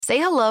Say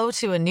hello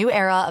to a new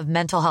era of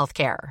mental health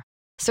care.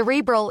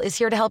 Cerebral is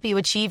here to help you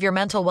achieve your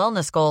mental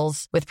wellness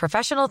goals with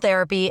professional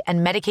therapy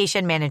and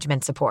medication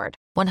management support.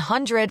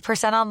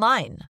 100%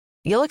 online.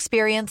 You'll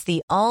experience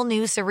the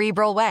all-new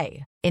Cerebral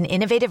Way, an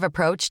innovative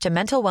approach to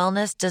mental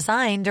wellness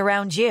designed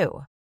around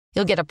you.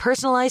 You'll get a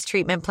personalized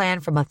treatment plan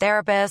from a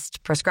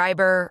therapist,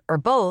 prescriber, or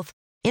both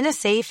in a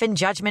safe and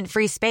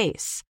judgment-free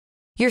space.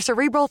 Your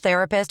Cerebral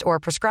therapist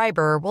or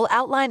prescriber will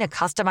outline a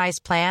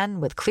customized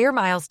plan with clear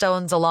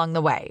milestones along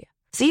the way,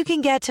 so you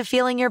can get to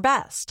feeling your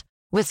best.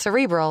 With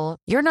Cerebral,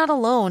 you're not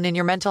alone in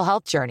your mental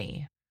health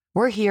journey.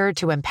 We're here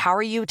to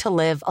empower you to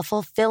live a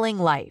fulfilling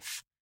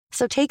life.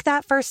 So take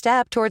that first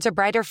step towards a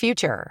brighter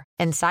future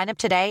and sign up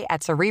today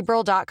at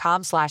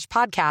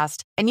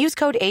Cerebral.com/podcast and use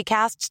code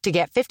ACAST to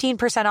get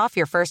 15% off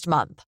your first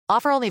month.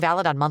 Offer only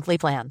valid on monthly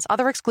plans.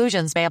 Other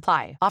exclusions may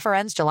apply. Offer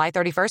ends July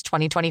 31st,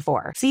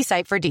 2024. See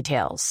site for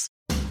details.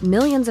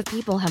 Millions of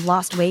people have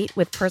lost weight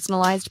with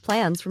personalized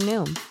plans from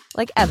Noom.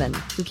 Like Evan,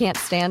 who can't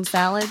stand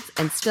salads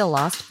and still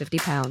lost 50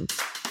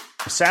 pounds.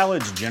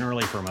 Salads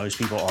generally for most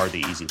people are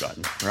the easy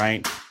button,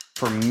 right?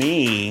 For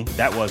me,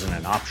 that wasn't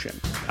an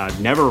option. I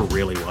never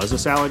really was a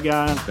salad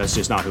guy. That's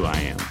just not who I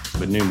am.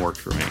 But Noom worked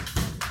for me.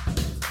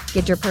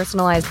 Get your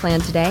personalized plan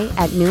today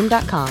at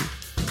Noom.com.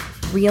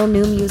 Real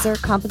Noom user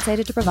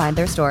compensated to provide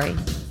their story.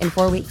 In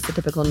 4 weeks, the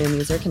typical Noom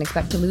user can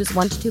expect to lose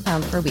 1 to 2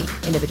 pounds per week.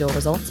 Individual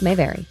results may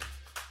vary.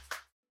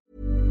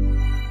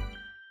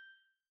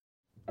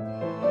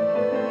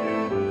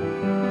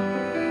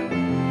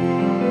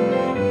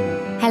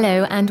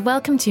 Hello and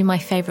welcome to My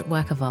Favourite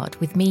Work of Art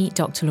with me,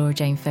 Dr. Laura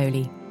Jane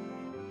Foley.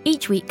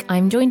 Each week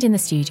I'm joined in the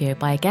studio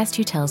by a guest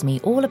who tells me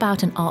all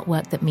about an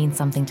artwork that means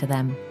something to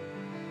them.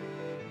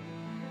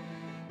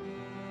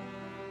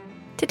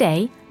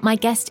 Today, my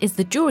guest is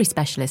the jewellery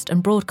specialist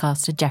and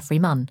broadcaster Geoffrey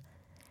Munn.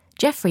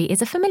 Geoffrey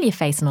is a familiar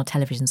face on our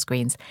television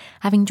screens,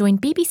 having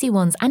joined BBC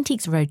One's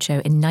Antiques Roadshow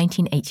in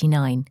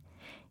 1989.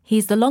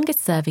 He's the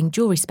longest-serving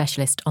jewellery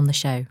specialist on the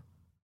show.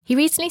 He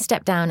recently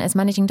stepped down as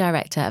managing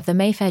director of the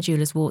Mayfair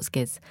Jewellers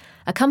Wartskis,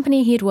 a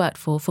company he had worked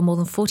for more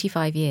than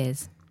 45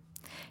 years.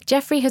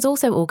 Geoffrey has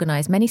also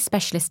organised many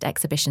specialist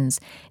exhibitions,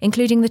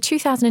 including the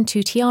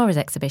 2002 Tiaras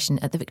exhibition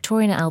at the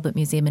Victoria and Albert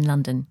Museum in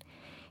London.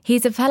 He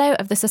is a fellow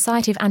of the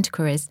Society of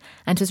Antiquaries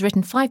and has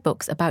written 5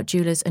 books about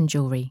jewellers and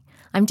jewellery.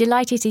 I'm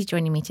delighted he's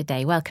joining me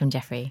today. Welcome,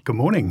 Geoffrey. Good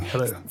morning.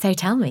 Hello. So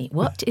tell me,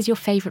 what is your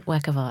favourite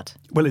work of art?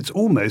 Well, it's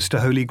almost a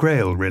holy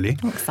grail, really.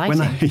 Oh,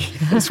 exciting.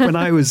 When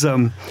I was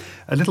a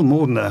little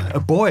more than a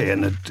boy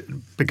and had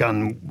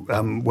begun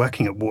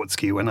working at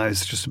Wartski when I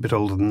was just a bit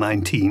older than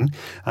 19,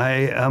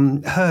 I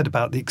heard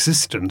about the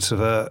existence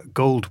of a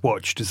gold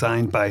watch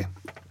designed by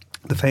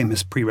the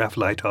famous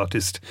pre-Raphaelite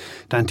artist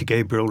Dante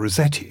Gabriel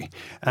Rossetti.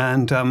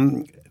 And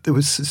there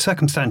was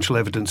circumstantial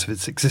evidence of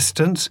its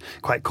existence,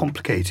 quite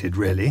complicated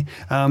really,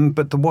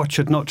 but the watch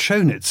had not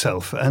shown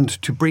itself. And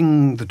to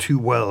bring the two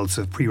worlds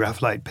of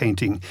pre-Raphaelite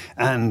painting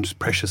and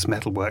precious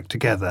metalwork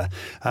together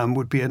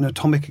would be an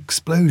atomic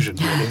explosion,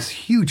 really. It's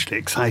hugely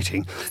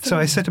exciting. So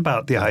I set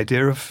about the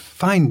idea of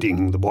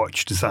finding the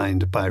watch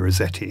designed by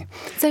Rossetti.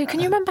 So can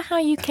you remember how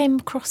you came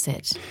across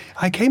it?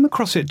 I came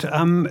across it.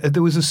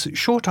 There was a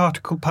short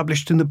article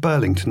published in the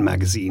Burlington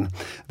magazine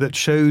that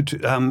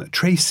showed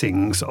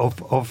tracings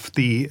of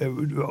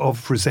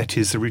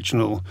Rossetti's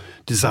original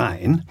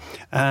design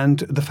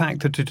and the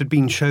fact that it had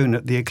been shown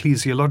at the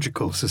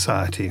Ecclesiological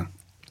Society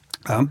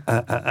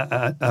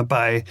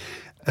by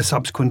a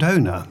subsequent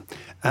owner.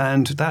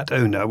 And that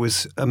owner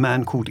was a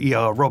man called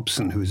E.R.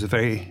 Robson, who was a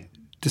very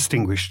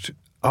distinguished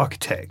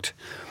architect.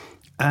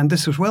 And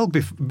this was well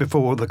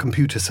before the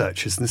computer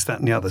searches and this, that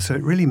and the other. So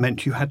it really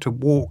meant you had to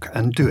walk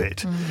and do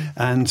it.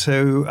 And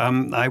so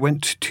I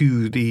went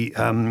to the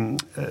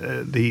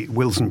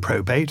wills and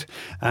probate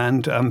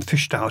and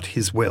fished out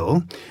his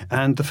will.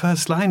 And the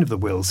first line of the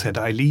will said,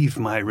 "I leave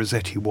my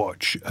Rossetti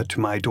watch to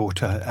my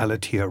daughter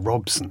Alatia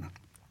Robson."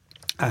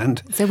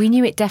 And so we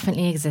knew it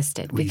definitely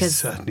existed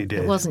because we certainly did.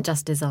 It wasn't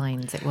just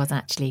designs, it was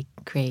actually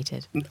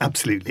created.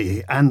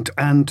 Absolutely. And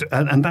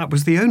that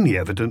was the only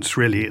evidence,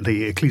 really, at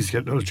the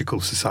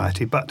Ecclesiological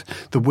Society. But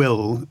the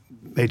will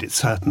made it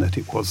certain that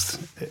it was,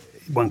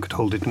 one could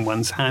hold it in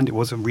one's hand. It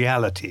was a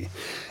reality.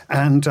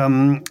 And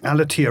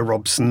Alatia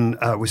Robson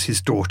was his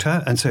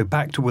daughter. And so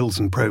back to wills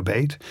and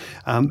probate,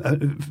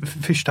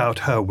 fished out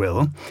her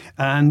will.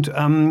 And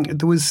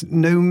there was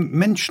no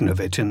mention of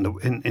it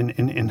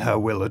in her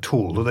will at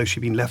all, although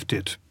she'd been left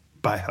it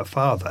by her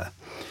father.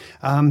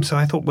 So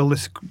I thought, well,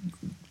 this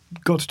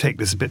got to take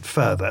this a bit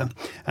further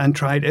and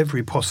tried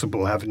every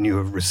possible avenue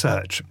of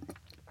research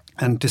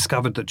and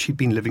discovered that she'd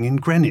been living in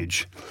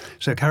Greenwich.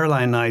 So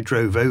Caroline and I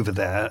drove over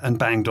there and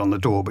banged on the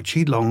door, but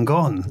she'd long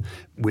gone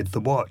with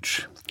the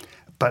watch.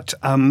 But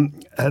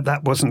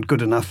that wasn't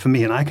good enough for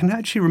me. And I can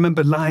actually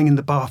remember lying in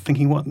the bath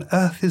thinking, what on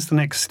earth is the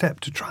next step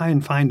to try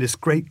and find this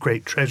great,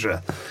 great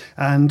treasure?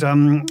 And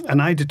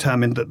I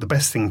determined that the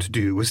best thing to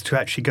do was to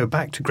actually go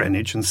back to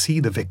Greenwich and see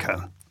the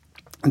vicar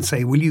and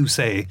say, will you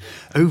say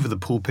over the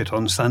pulpit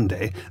on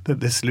Sunday that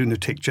this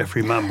lunatic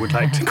Geoffrey Munn would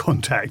like to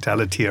contact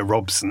Alatia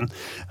Robson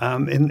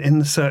in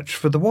the search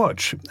for the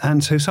watch?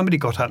 And so somebody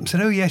got up and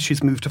said, oh, yes,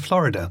 she's moved to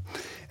Florida.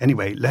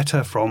 Anyway,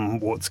 letter from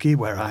Wartsky,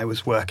 where I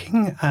was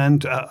working,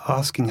 and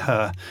asking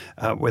her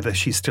whether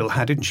she still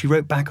had it. And she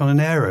wrote back on an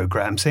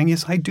aerogram saying,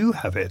 yes, I do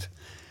have it.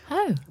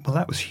 Oh. Well,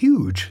 that was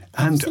huge.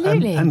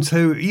 Absolutely. And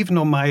so even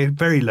on my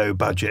very low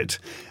budget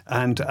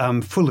and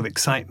full of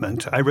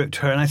excitement, I wrote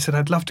to her and I said,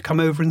 I'd love to come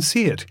over and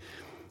see it.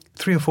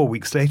 3 or 4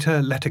 weeks later,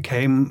 a letter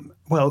came,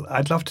 well,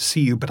 I'd love to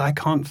see you, but I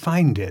can't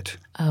find it.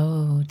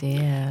 Oh,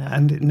 dear.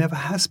 And it never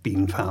has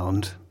been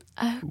found.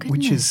 Oh, goodness.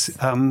 Which is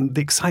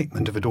the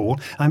excitement of it all.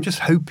 I'm just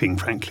hoping,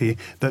 frankly,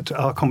 that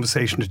our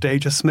conversation today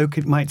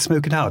might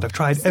smoke it out. I've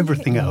tried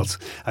everything else.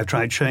 I've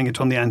tried showing it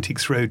on the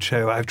Antiques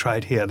Roadshow. I've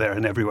tried here, there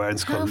and everywhere in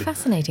Scotland. How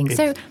fascinating.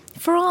 So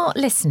for our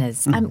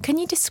listeners, can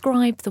you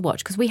describe the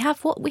watch? Because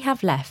what we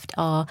have left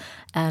are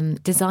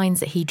designs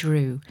that he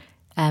drew.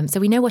 So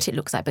we know what it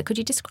looks like, but could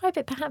you describe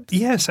it perhaps?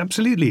 Yes,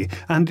 absolutely.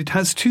 And it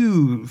has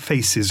 2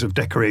 faces of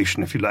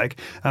decoration, if you like.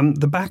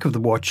 The back of the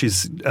watch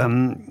is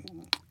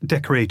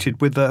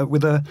decorated with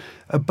a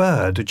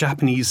bird, a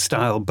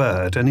Japanese-style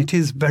bird, and it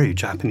is very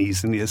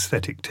Japanese in the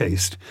aesthetic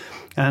taste.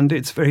 And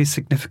it's very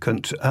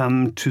significant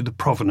to the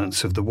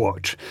provenance of the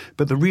watch.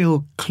 But the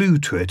real clue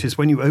to it is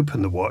when you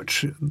open the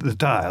watch, the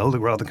dial, the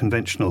rather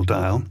conventional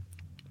dial,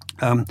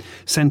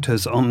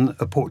 centres on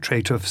a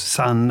portrait of the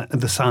sun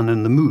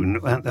and the moon,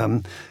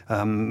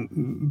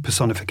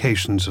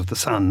 personifications of the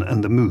sun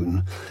and the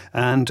moon.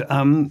 And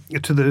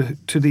to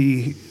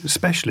the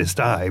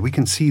specialist eye, we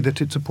can see that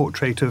it's a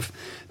portrait of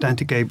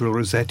Dante, Gabriel,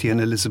 Rossetti and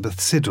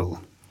Elizabeth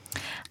Siddal.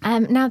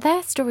 Now,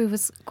 their story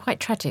was quite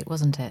tragic,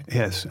 wasn't it?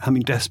 Yes, I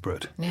mean,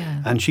 desperate.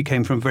 Yeah. And she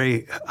came from a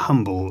very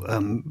humble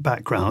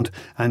background,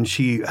 and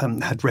she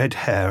had red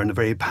hair and a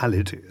very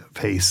pallid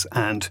face.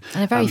 And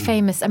a very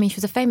famous, she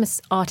was a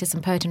famous artist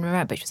and poet in her own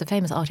right, but she was a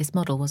famous artist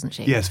model, wasn't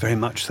she? Yes, very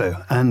much so.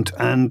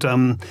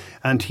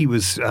 And he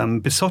was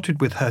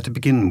besotted with her to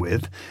begin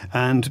with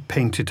and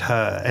painted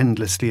her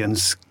endlessly and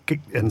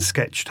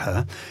sketched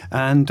her.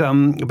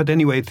 But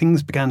anyway,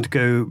 things began to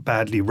go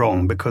badly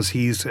wrong because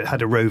he's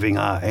had a roving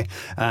eye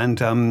and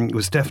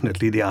was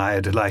definitely the eye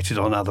delighted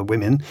on other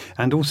women,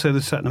 and also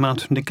a certain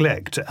amount of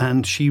neglect.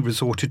 And she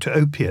resorted to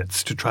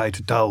opiates to try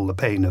to dull the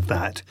pain of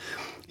that.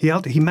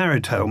 He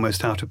married her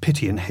almost out of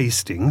pity in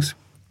Hastings.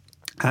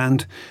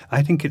 And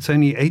I think it's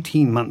only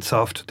 18 months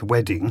after the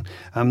wedding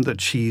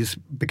that she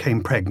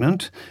became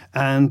pregnant.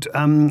 And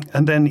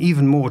then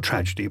even more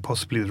tragedy,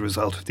 possibly the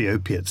result of the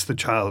opiates, the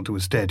child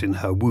was dead in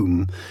her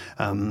womb.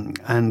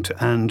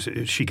 And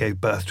she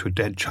gave birth to a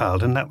dead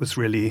child. And that was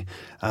really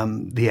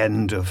the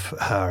end of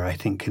her, I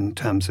think, in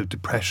terms of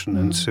depression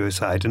and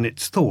suicide. And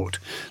it's thought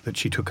that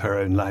she took her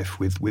own life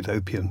with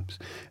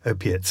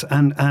opiates.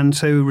 And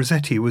so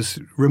Rossetti was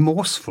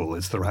remorseful,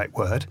 is the right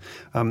word,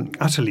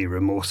 utterly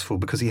remorseful,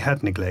 because he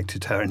had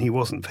neglected her and he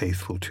wasn't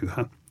faithful to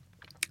her.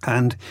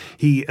 And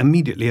he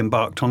immediately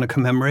embarked on a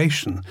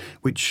commemoration,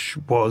 which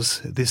was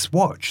this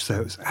watch.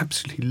 So it was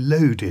absolutely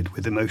loaded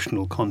with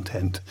emotional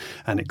content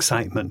and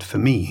excitement for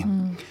me.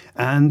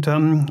 And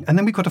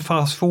then we got to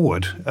fast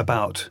forward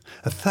about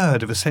a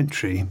third of a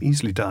century,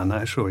 easily done,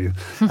 I assure you.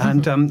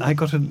 And I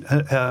got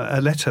a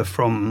letter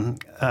from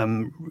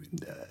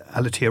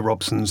Alatia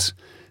Robson's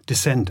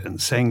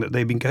descendants saying that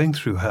they'd been going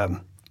through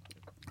her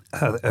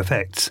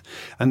effects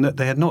and that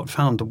they had not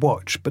found the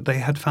watch, but they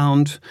had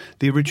found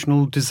the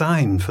original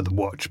design for the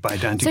watch by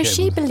Dante Gabriel. So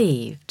she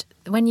believed,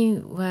 when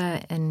you were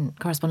in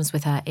correspondence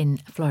with her in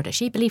Florida,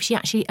 she believed she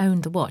actually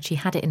owned the watch. She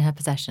had it in her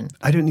possession.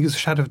 I don't think there's a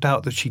shadow of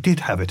doubt that she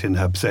did have it in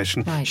her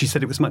possession. Right. She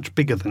said it was much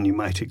bigger than you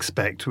might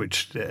expect,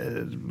 which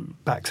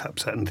backs up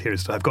certain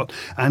theories that I've got.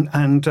 And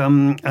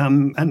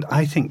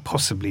I think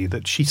possibly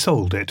that she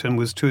sold it and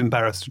was too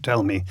embarrassed to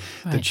tell me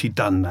that she'd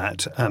done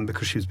that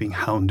because she was being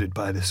hounded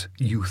by this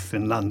youth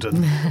in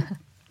London.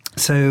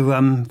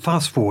 So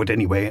fast forward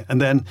anyway, and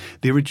then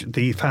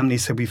the family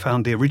said we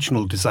found the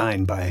original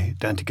design by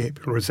Dante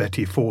Gabriel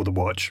Rossetti for the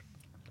watch,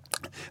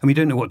 and we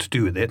don't know what to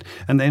do with it.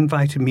 And they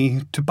invited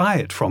me to buy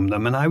it from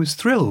them, and I was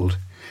thrilled.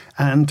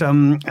 And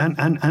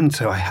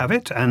so I have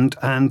it,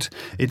 and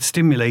it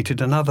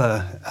stimulated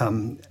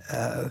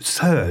another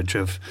surge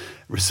of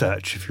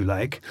research, if you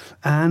like.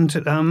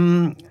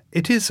 And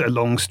it is a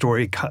long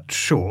story cut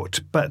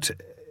short, but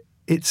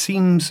it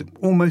seems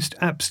almost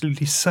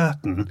absolutely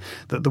certain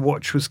that the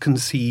watch was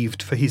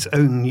conceived for his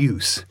own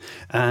use,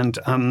 and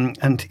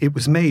it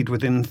was made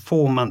within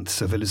 4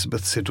 months of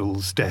Elizabeth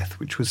Siddal's death,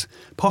 which was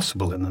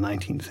possible in the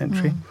 19th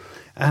century.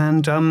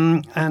 And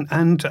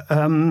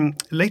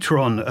later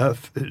on, a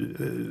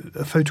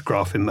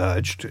photograph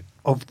emerged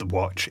of the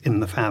watch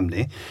in the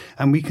family,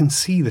 and we can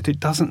see that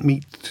it doesn't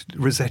meet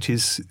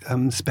Rossetti's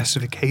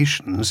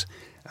specifications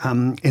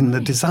in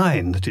the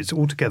design, that it's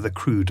altogether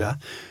cruder.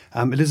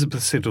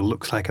 Elizabeth Siddal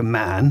looks like a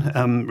man.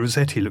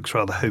 Rossetti looks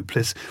rather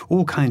hopeless.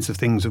 All kinds of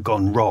things have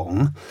gone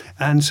wrong.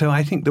 And so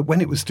I think that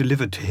when it was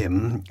delivered to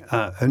him,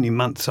 only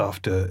months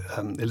after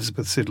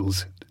Elizabeth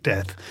Siddal's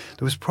death,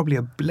 there was probably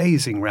a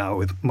blazing row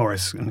with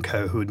Morris and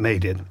Co., who had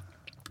made it,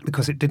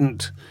 because it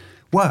didn't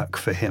work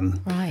for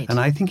him. Right. And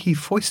I think he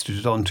foisted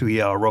it onto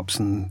E.R.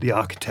 Robson, the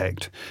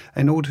architect,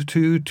 in order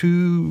to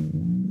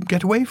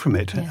get away from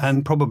it, yes.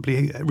 and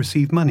probably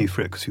receive money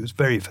for it, because he was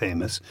very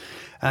famous.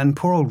 And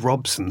poor old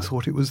Robson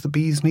thought it was the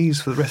bee's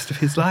knees for the rest of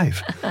his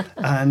life,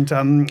 and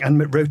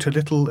wrote a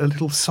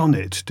little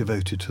sonnet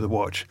devoted to the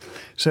watch.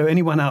 So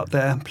anyone out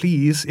there,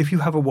 please, if you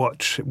have a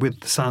watch with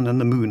the sun and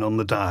the moon on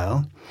the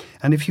dial,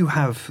 and if you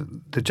have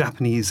the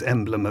Japanese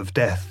emblem of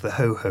death, the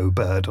ho-ho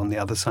bird on the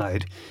other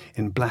side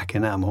in black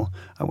enamel,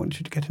 I want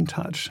you to get in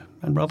touch,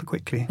 and rather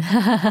quickly.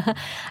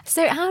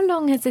 So how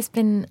long has this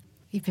been...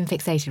 You've been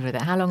fixated with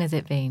it. How long has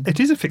it been? It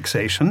is a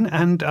fixation,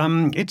 and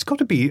it's got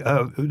to be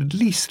at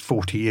least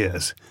 40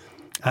 years.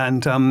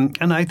 And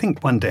I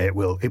think one day it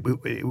will.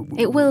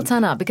 It will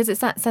turn up, because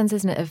it's that sense,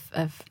 isn't it,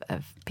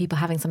 of people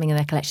having something in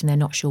their collection, they're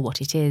not sure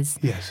what it is.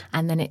 Yes.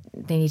 And then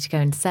they need to go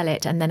and sell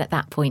it. And then at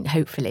that point,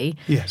 hopefully...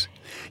 Yes.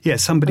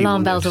 Yes, somebody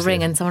alarm bells will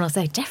ring and someone will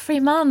say, Geoffrey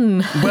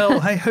Munn. Well,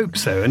 I hope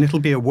so. And it'll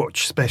be a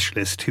watch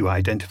specialist who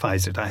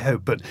identifies it, I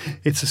hope. But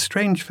it's a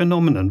strange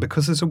phenomenon,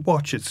 because as a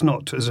watch, it's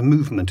not, as a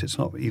movement, it's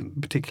not even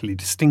particularly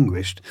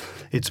distinguished.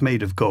 It's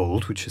made of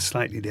gold, which is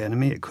slightly the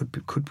enemy. It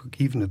could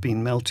even have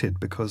been melted,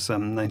 because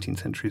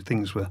 19th century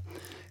things were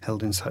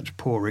held in such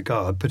poor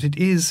regard. But it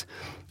is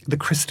the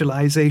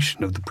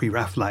crystallization of the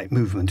pre-Raphaelite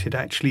movement. It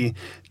actually,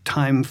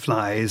 time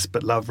flies,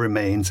 but love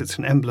remains. It's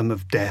an emblem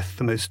of death,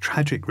 the most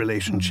tragic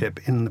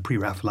relationship in the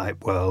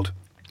pre-Raphaelite world.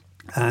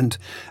 And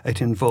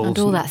it involves... And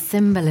all that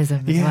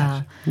symbolism as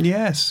well.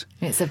 Yes.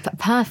 It's a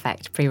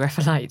perfect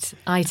pre-Raphaelite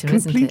item,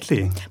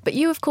 Completely. Isn't it? But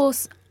you, of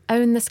course,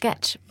 own the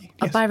sketch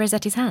by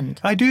Rossetti's hand.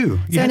 I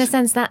do, yes. So in a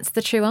sense, that's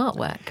the true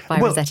artwork by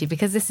Rossetti,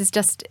 because this is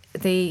just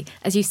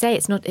as you say,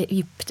 it's not,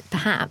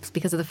 perhaps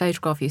because of the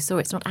photograph you saw,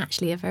 it's not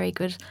actually a very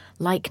good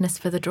likeness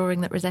for the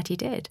drawing that Rossetti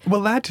did.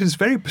 Well, that is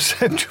very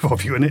perceptive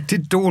of you, and it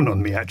did dawn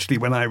on me, actually,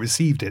 when I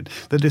received it,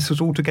 that this was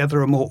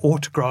altogether a more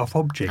autograph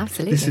object.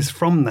 Absolutely. This is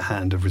from the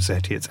hand of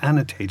Rossetti. It's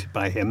annotated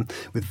by him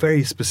with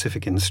very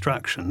specific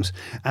instructions,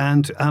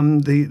 and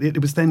it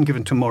was then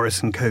given to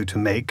Morris and Co. to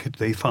make.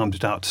 They farmed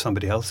it out to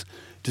somebody else.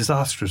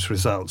 Disastrous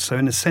results. So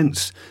in a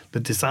sense,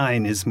 the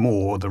design is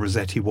more the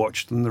Rossetti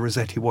watch than the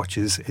Rossetti watch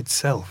is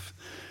itself.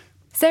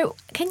 So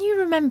can you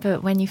remember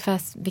when you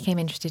first became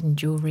interested in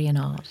jewellery and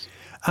art?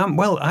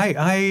 Well,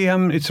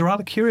 it's a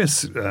rather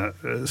curious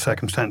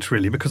circumstance,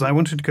 really, because I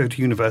wanted to go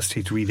to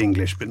university to read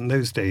English, but in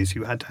those days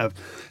you had to have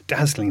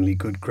dazzlingly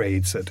good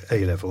grades at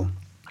A-level,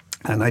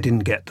 and I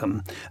didn't get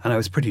them, and I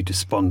was pretty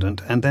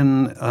despondent. And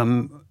then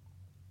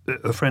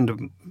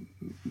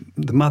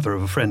the mother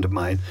of a friend of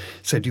mine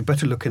said, you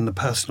better look in the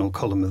personal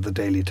column of the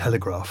Daily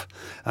Telegraph,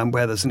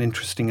 where there's an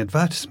interesting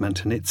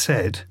advertisement, and it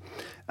said,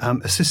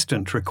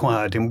 assistant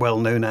required in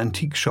well-known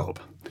antique shop.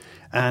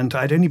 And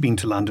I'd only been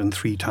to London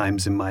 3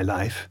 times in my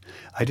life.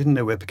 I didn't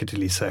know where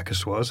Piccadilly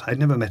Circus was. I'd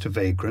never met a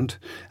vagrant.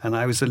 And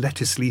I was a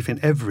lettuce leaf in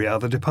every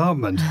other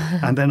department.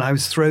 And then I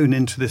was thrown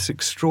into this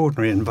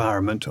extraordinary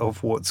environment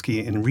of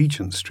Wartsky in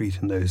Regent Street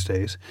in those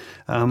days,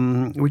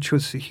 which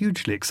was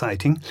hugely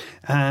exciting.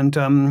 And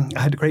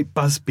I had a great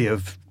busby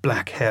of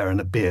black hair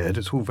and a beard.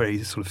 It's all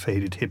very sort of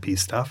faded hippie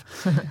stuff.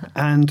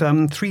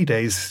 And 3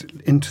 days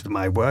into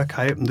my work,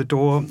 I opened the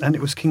door, and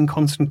it was King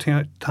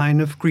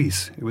Constantine of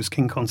Greece. It was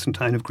King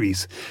Constantine of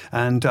Greece.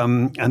 And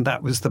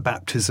that was the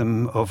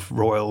baptism of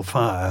royal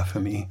fire for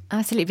me.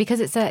 Absolutely, because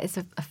it's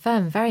a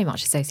firm very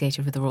much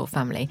associated with the royal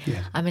family.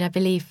 Yeah. I mean, I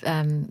believe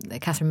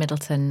Catherine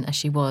Middleton, as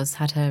she was,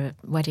 had her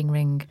wedding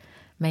ring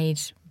made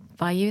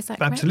by you, is that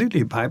correct?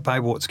 Absolutely, by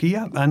Wartsky,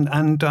 yeah.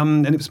 And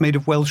it was made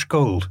of Welsh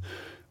gold.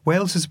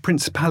 Wales is a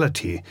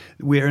principality.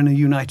 We're in a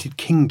United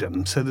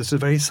Kingdom, so there's a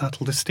very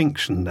subtle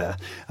distinction there,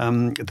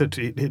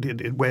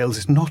 that Wales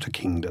is not a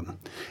kingdom.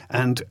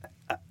 And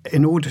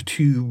in order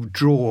to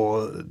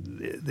draw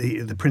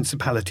the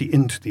principality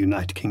into the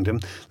United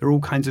Kingdom, there are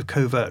all kinds of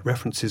covert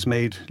references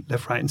made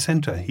left, right and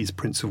centre. He's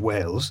Prince of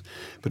Wales,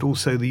 but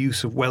also the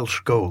use of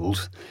Welsh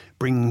gold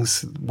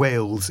brings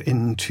Wales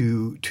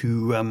into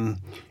the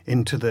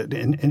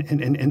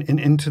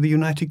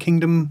United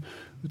Kingdom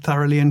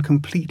thoroughly and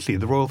completely.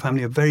 The royal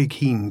family are very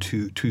keen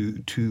to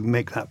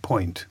make that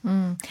point.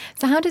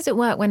 So how does it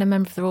work when a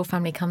member of the royal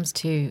family comes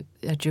to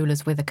a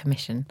jeweller's with a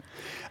commission?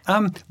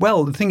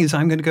 Well, the thing is,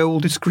 I'm going to go all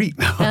discreet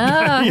now.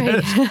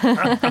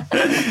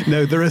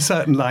 No, there are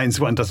certain lines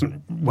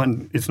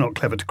it's not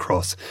clever to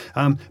cross.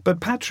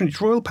 But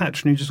patronage, royal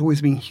patronage has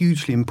always been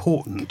hugely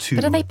important to...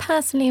 But are they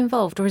personally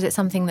involved, or is it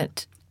something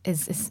that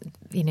is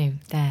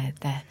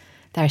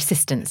their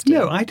assistants do?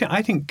 No, I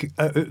think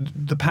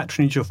the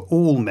patronage of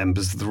all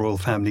members of the royal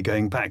family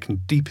going back in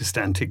deepest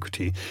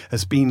antiquity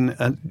has been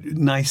a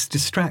nice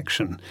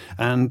distraction.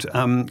 And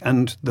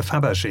the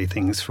Fabergé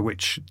things, for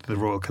which the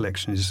royal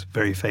collection is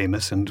very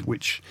famous and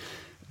which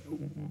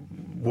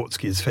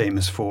Wartsky is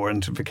famous for,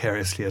 and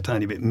vicariously a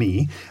tiny bit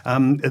me.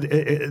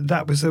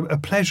 That was a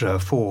pleasure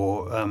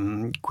for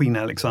Queen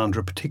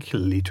Alexandra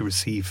particularly to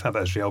receive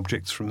Fabergé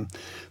objects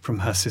from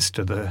her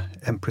sister, the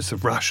Empress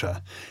of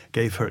Russia.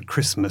 Gave her at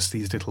Christmas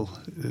these little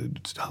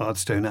hard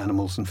stone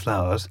animals and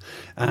flowers,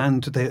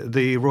 and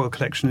the royal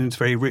collection is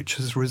very rich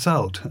as a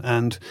result.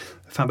 And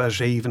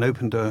Fabergé even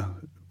opened a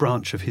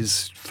branch of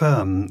his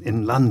firm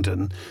in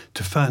London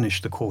to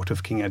furnish the court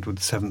of King Edward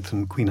VII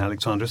and Queen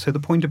Alexandra. So the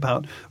point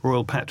about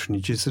royal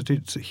patronage is that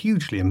it's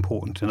hugely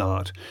important in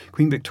art.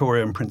 Queen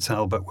Victoria and Prince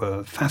Albert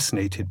were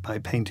fascinated by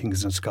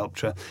paintings and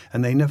sculpture,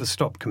 and they never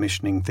stopped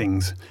commissioning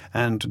things,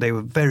 and they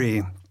were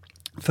very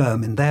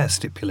firm in their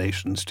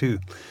stipulations too.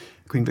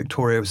 Queen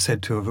Victoria was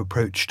said to have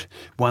approached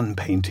one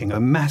painting,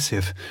 a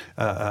massive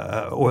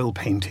oil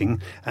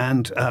painting,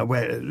 and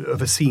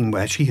of a scene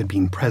where she had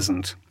been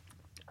present.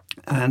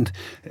 And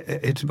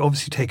it had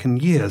obviously taken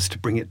years to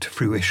bring it to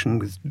fruition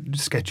with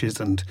sketches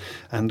and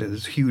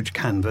this huge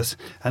canvas,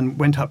 and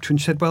went up to her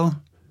and said,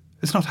 well,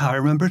 it's not how I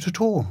remember it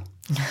at all.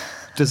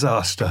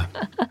 Disaster.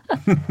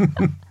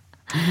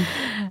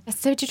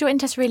 So did your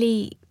interest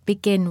really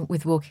begin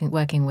with working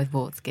with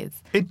Wartskys?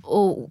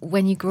 Or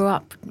when you grew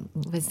up,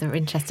 was there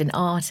interest in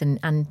art and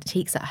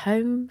antiques at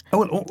home?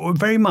 Oh,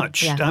 very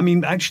much. Yeah. I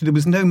mean, actually, there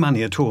was no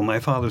money at all. My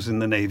father was in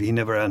the Navy. He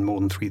never earned more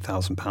than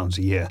 £3,000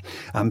 a year.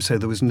 So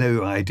there was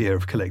no idea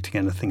of collecting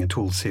anything at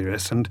all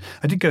serious. And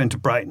I did go into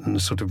Brighton,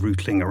 sort of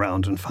rootling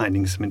around and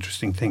finding some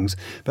interesting things.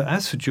 But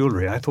as for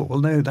jewellery, I thought,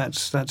 well, no,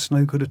 that's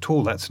no good at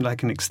all. That's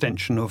like an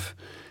extension of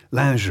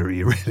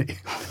lingerie, really.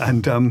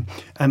 And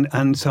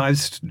so I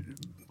was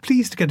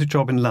pleased to get a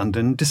job in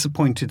London,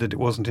 disappointed that it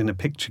wasn't in a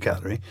picture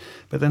gallery.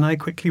 But then I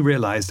quickly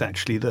realised,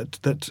 actually,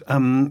 that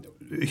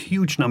a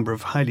huge number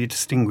of highly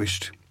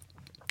distinguished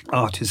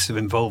artists have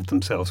involved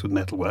themselves with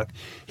metalwork.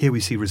 Here we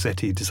see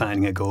Rossetti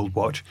designing a gold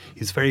watch.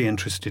 He's very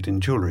interested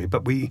in jewellery,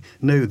 but we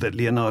know that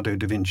Leonardo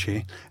da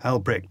Vinci,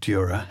 Albrecht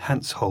Dürer,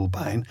 Hans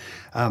Holbein,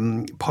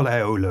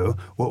 Pollaiolo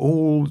were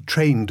all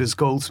trained as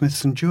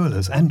goldsmiths and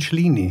jewellers, and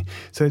Cellini.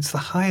 So it's the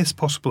highest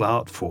possible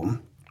art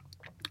form.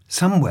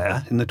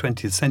 Somewhere in the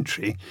 20th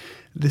century,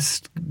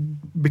 this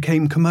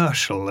became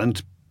commercial, and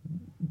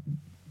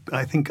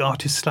I think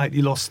artists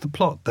slightly lost the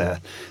plot there.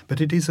 But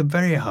it is a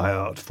very high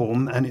art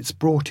form, and it's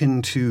brought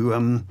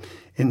into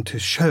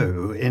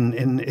show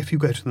in if you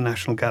go to the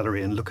National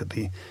Gallery and look at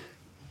the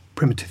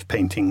primitive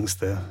paintings,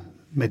 the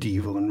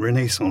medieval and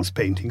Renaissance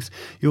paintings,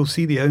 you'll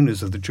see the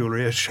owners of the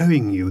jewellery are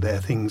showing you their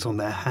things on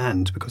their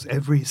hand, because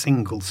every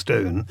single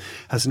stone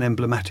has an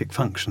emblematic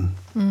function.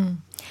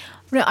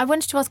 I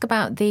wanted to ask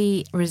about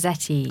the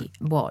Rossetti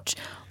watch.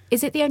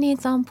 Is it the only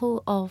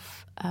example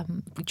of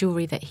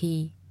jewellery that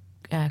he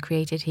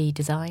created, he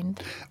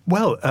designed?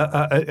 Well,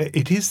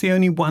 it is the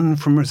only one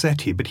from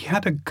Rossetti, but he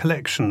had a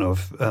collection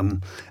of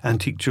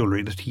antique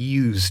jewellery that he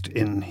used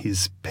in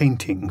his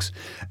paintings,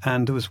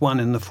 and there was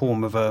one in the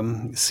form of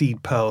a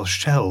seed pearl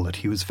shell that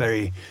he was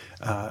very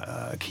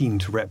keen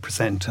to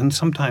represent, and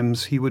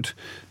sometimes he would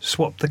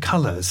swap the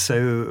colours.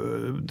 So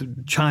the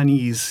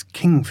Chinese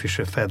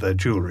kingfisher feather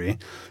jewellery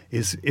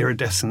is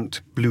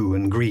iridescent blue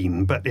and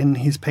green, but in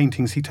his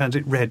paintings he turns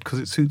it red because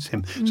it suits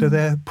him. So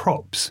they're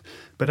props.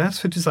 But as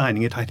for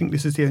designing it, I think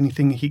this is the only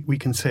thing we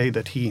can say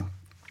that he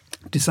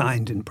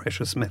designed in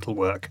precious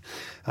metalwork.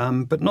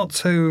 But not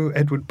so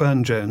Edward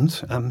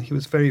Burne-Jones. He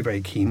was very,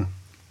 very keen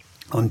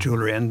on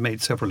jewellery and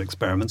made several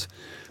experiments.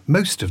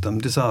 Most of them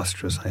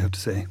disastrous, I have to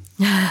say.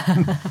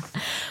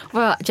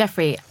 Well,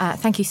 Geoffrey,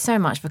 thank you so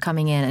much for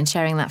coming in and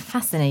sharing that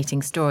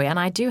fascinating story. And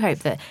I do hope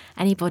that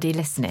anybody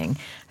listening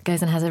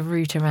goes and has a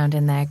root around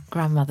in their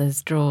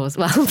grandmother's drawers.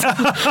 Well,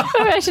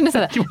 I shouldn't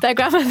have said that. Their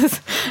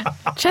grandmother's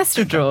chest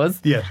of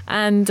drawers. Yeah.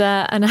 And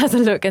has a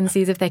look and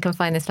sees if they can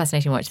find this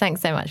fascinating watch. Thanks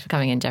so much for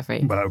coming in,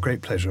 Geoffrey. Well,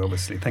 great pleasure,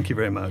 obviously. Thank you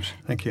very much.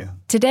 Thank you.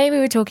 Today we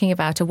were talking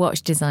about a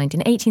watch designed in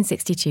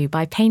 1862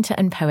 by painter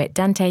and poet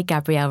Dante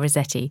Gabriel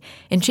Rossetti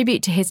in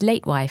tribute to his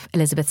late wife,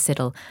 Elizabeth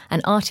Siddal, an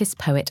artist,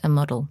 poet and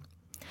model.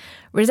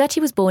 Rossetti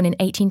was born in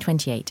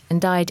 1828 and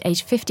died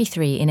aged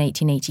 53 in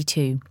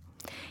 1882.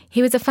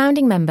 He was a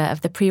founding member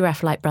of the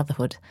Pre-Raphaelite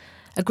Brotherhood,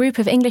 a group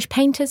of English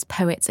painters,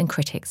 poets and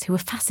critics who were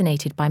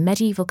fascinated by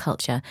medieval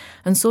culture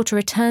and sought a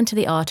return to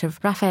the art of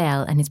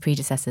Raphael and his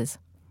predecessors.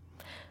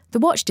 The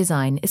watch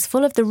design is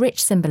full of the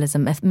rich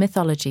symbolism of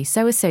mythology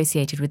so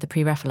associated with the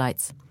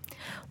Pre-Raphaelites.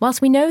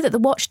 Whilst we know that the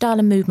watch dial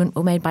and movement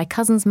were made by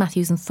cousins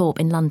Matthews and Thorpe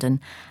in London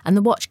and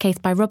the watch case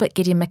by Robert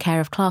Gideon Macaire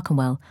of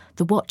Clerkenwell,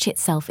 the watch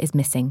itself is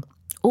missing.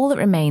 All that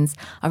remains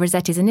are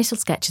Rossetti's initial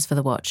sketches for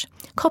the watch,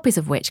 copies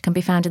of which can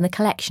be found in the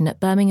collection at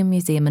Birmingham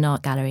Museum and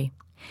Art Gallery.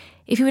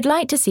 If you would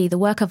like to see the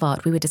work of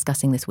art we were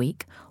discussing this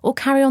week, or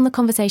carry on the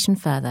conversation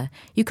further,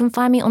 you can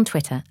find me on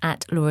Twitter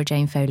at Laura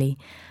Jane Foley.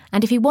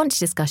 And if you want to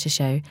discuss a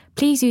show,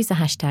 please use the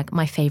hashtag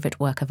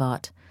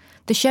 #MyFavouriteWorkOfArt.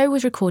 The show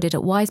was recorded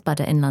at Wise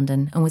Budder in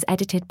London and was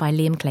edited by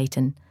Liam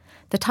Clayton.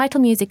 The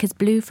title music is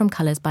Blue from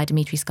Colours by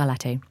Dimitri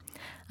Scarlato.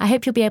 I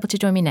hope you'll be able to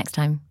join me next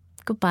time.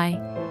 Goodbye.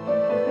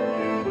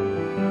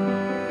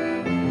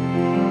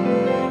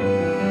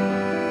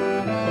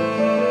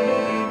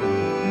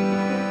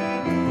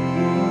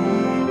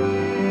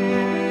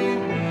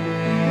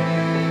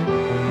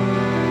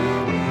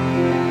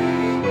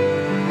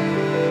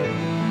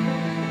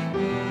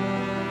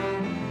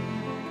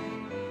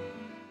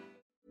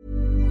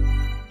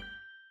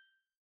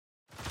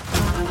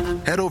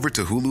 Head over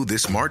to Hulu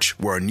this March,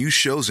 where our new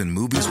shows and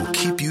movies will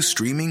keep you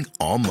streaming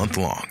all month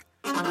long.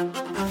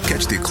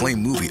 Catch the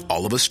acclaimed movie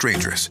All of Us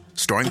Strangers,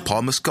 starring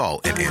Paul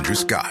Mescal and Andrew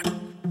Scott.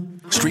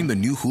 Stream the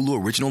new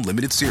Hulu original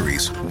limited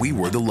series We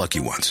Were the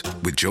Lucky Ones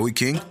with Joey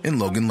King and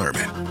Logan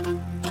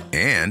Lerman.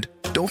 And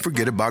don't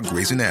forget about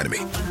Grey's Anatomy.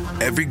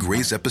 Every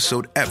Grey's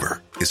episode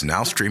ever is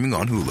now streaming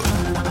on Hulu.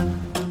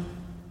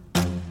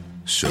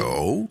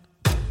 So,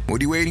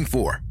 what are you waiting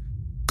for?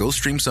 Go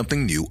stream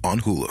something new on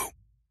Hulu.